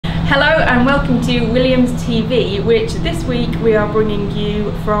Hello and welcome to Williams TV, which this week we are bringing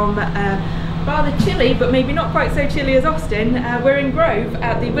you from rather chilly, but maybe not quite so chilly as Austin. We're in Grove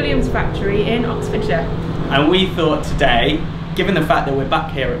at the Williams factory in Oxfordshire. And we thought today, given the fact that we're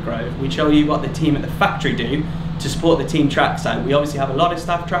back here at Grove, we'd show you what the team at the factory do to support the team Trackside. We obviously have a lot of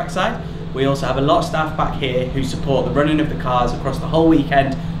staff Trackside. We also have a lot of staff back here who support the running of the cars across the whole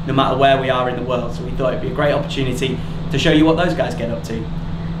weekend, no matter where we are in the world. So we thought it'd be a great opportunity to show you what those guys get up to.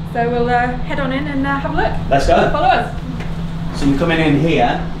 So we'll head on in and have a look. Let's go. Follow us. So you're coming in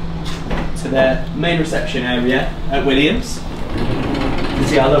here to the main reception area at Williams. You can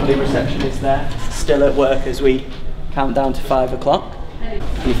see our lovely receptionist there, still at work as we count down to 5 o'clock.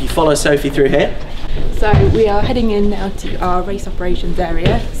 If you follow Sophie through here. So we are heading in now to our race operations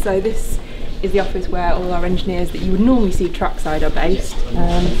area. So this is the office where all our engineers that you would normally see Trackside are based.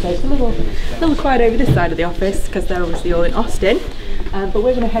 So it's a little quiet over this side of the office because they're obviously all in Austin. But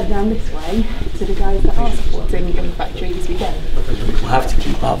we're going to head down this way to the guys that are supporting the factory this weekend. We'll have to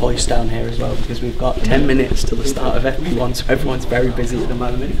keep our voice down here as well because we've got 10 minutes till the start of FP1, so everyone's very busy at the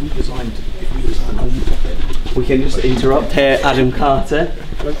moment. We can just interrupt here, Adam Carter.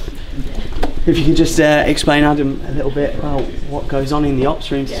 If you could just explain, Adam, a little bit about what goes on in the ops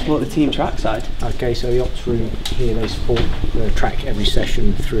room to support the team Trackside. Okay, so the ops room here, they support the track every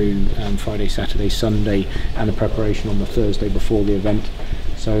session through Friday, Saturday, Sunday, and the preparation on the Thursday before the event.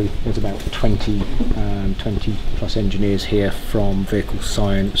 So there's about 20 plus engineers here from vehicle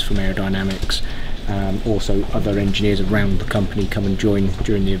science, from aerodynamics. Also other engineers around the company come and join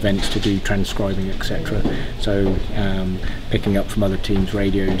during the events to do transcribing, etc. So picking up from other teams'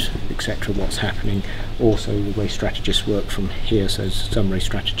 radios, etc. what's happening. Also the race strategists work from here, so there's some race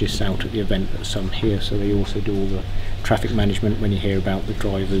strategists out at the event but some here, so they also do all the traffic management when you hear about the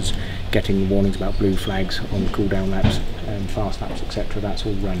drivers getting warnings about blue flags on cool down laps and fast laps, etc. That's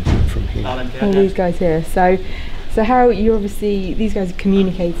all run from here. All these guys here. So how you obviously, these guys are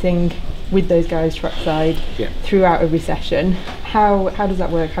communicating with those guys Trackside throughout every session. How does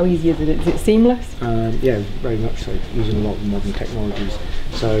that work? How easy is it? Is it seamless? Yeah, very much so, using a lot of modern technologies.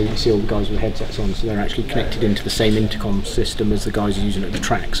 So you see all the guys with headsets on, so they're actually connected into the same intercom system as the guys are using at the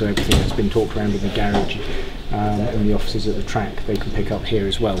track, so everything that's been talked around in the garage and the offices at the track, they can pick up here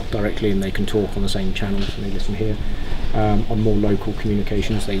as well directly, and they can talk on the same channels and they listen here. On more local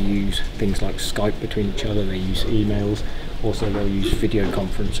communications, they use things like Skype between each other, they use emails. Also they'll use video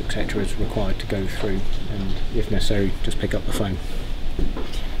conference, etc. as required to go through, and if necessary just pick up the phone.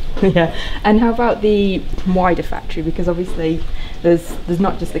 Yeah, and how about the wider factory, because obviously there's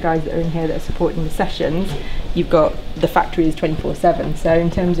not just the guys that are in here that are supporting the sessions, you've got the factory is 24/7, so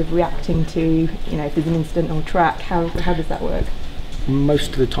in terms of reacting to, you know, if there's an incident on track, how does that work?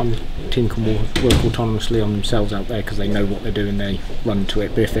 Most of the time the team can work autonomously on themselves out there because they know what they're doing, they run to it.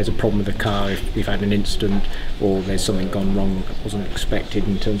 But if there's a problem with the car, if we've had an incident or there's something gone wrong that wasn't expected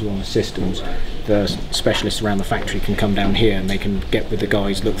in terms of on the systems, the specialists around the factory can come down here and they can get with the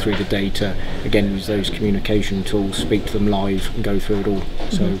guys, look through the data, again use those communication tools, speak to them live and go through it all.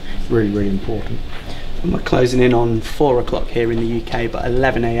 So really, really important. And we're closing in on 4 o'clock here in the UK, but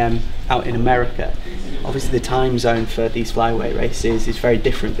 11 AM out in America. Obviously the time zone for these flyweight races is very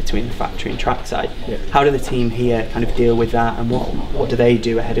different between the factory and Trackside. Yeah. How do the team here kind of deal with that, and what do they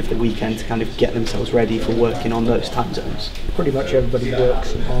do ahead of the weekend to kind of get themselves ready for working on those time zones? Pretty much everybody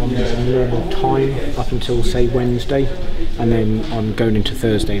works on a normal time up until say Wednesday, and then on going into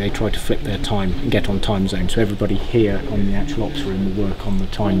Thursday they try to flip their time and get on time zone. So everybody here on the actual ops room will work on the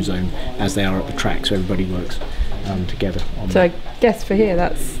time zone as they are at the track, so everybody works together on so that. I guess for here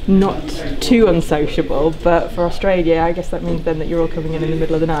that's not too unsociable, but for Australia I guess that means then that you're all coming in the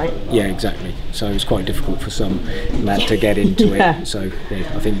middle of the night. Yeah, exactly, so it's quite difficult for some to get into it, so yeah,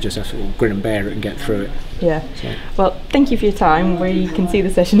 I think you just have to grin and bear it and get through it. Yeah, so. Well, thank you for your time. We can see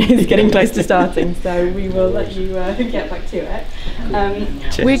the session is getting close to starting, so we will let you get back to it.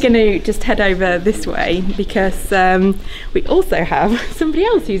 We're going to just head over this way because we also have somebody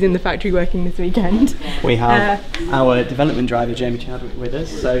else who's in the factory working this weekend. We have our development driver Jamie Chadwick with us.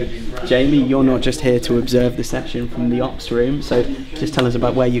 So Jamie, you're not just here to observe the session from the ops room, so just tell us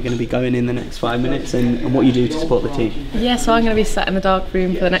about where you're going to be going in the next 5 minutes and what you do to support the team. Yeah, so I'm going to be sat in the dark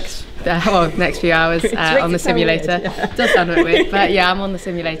room for the next few hours on the simulator. It does sound a bit weird, but yeah, I'm on the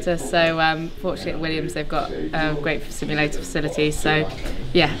simulator. So fortunately at Williams they've got great simulator facilities. So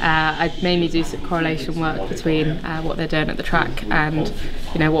yeah, I mainly do some correlation work between what they're doing at the track and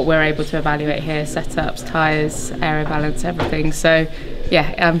what we're able to evaluate here: setups, tyres, aero balance, everything. So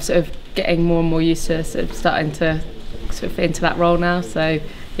yeah, I'm sort of getting more and more used to sort of starting to sort of fit into that role now. So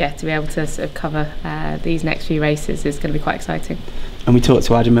yeah, to be able to sort of cover these next few races is going to be quite exciting. And we talked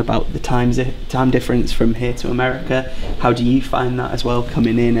to Adam about the time difference from here to America. How do you find that as well,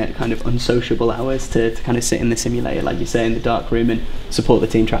 coming in at kind of unsociable hours to kind of sit in the simulator, like you say, in the dark room and support the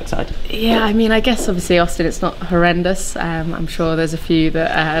team trackside? Yeah, I mean, I guess obviously Austin, it's not horrendous. I'm sure there's a few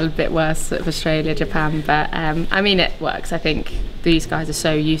that are a bit worse, sort of Australia, Japan, but I mean, it works. I think these guys are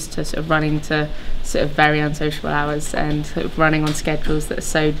so used to sort of running to sort of very unsociable hours and sort of running on schedules that are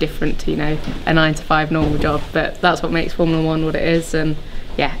so different to, you know, a 9 to 5 normal job, but that's what makes Formula One what it is. And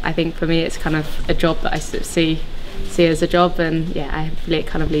yeah, I think for me it's kind of a job that I sort of see as a job, and yeah, hopefully it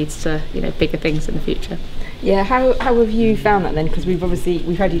kind of leads to, you know, bigger things in the future. Yeah, how have you found that then? Because we've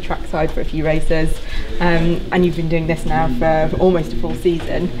had you trackside for a few races, and you've been doing this now for almost a full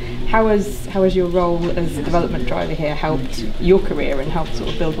season. How has your role as a development driver here helped your career and helped sort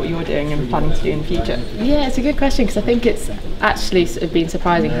of build what you're doing and planning to do in the future? Yeah, it's a good question, because I think it's actually sort of been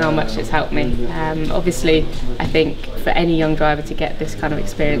surprising how much it's helped me. Obviously, I think for any young driver to get this kind of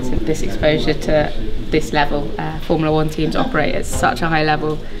experience and this exposure to this level, Formula One teams operate at such a high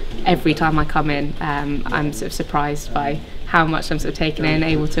level. Every time I come in, I'm sort of surprised by how much I'm sort of taking in,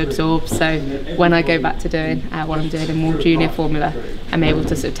 able to absorb. So when I go back to doing what I'm doing in more junior formula, I'm able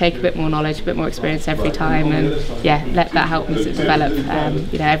to sort of take a bit more knowledge, a bit more experience every time, and yeah, let that help me sort of develop.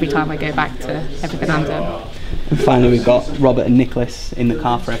 You know, every time I go back to everything I'm doing. And finally, we've got Robert and Nicholas in the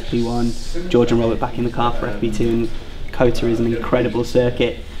car for FP1, George and Robert back in the car for FP2, and COTA is an incredible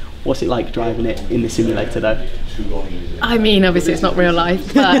circuit. What's it like driving it in the simulator though? I mean, obviously it's not real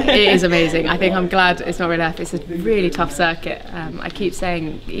life, but it is amazing. I think I'm glad it's not real life. It's a really tough circuit. I keep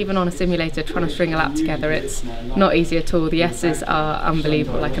saying, even on a simulator, trying to string a lap together, it's not easy at all. The S's are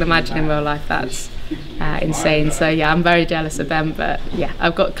unbelievable. I can imagine in real life that's insane. So yeah, I'm very jealous of them, but yeah,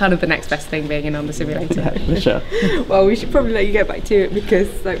 I've got kind of the next best thing being in on the simulator. Yeah, for sure. Well, we should probably let you get back to it,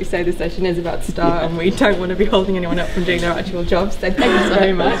 because like we say, the session is about to start and we don't want to be holding anyone up from doing their actual jobs. So thank you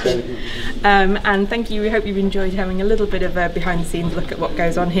so much. And thank you. We hope you've enjoyed having a little bit of a behind the scenes look at what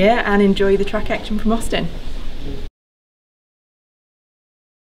goes on here, and enjoy the track action from Austin.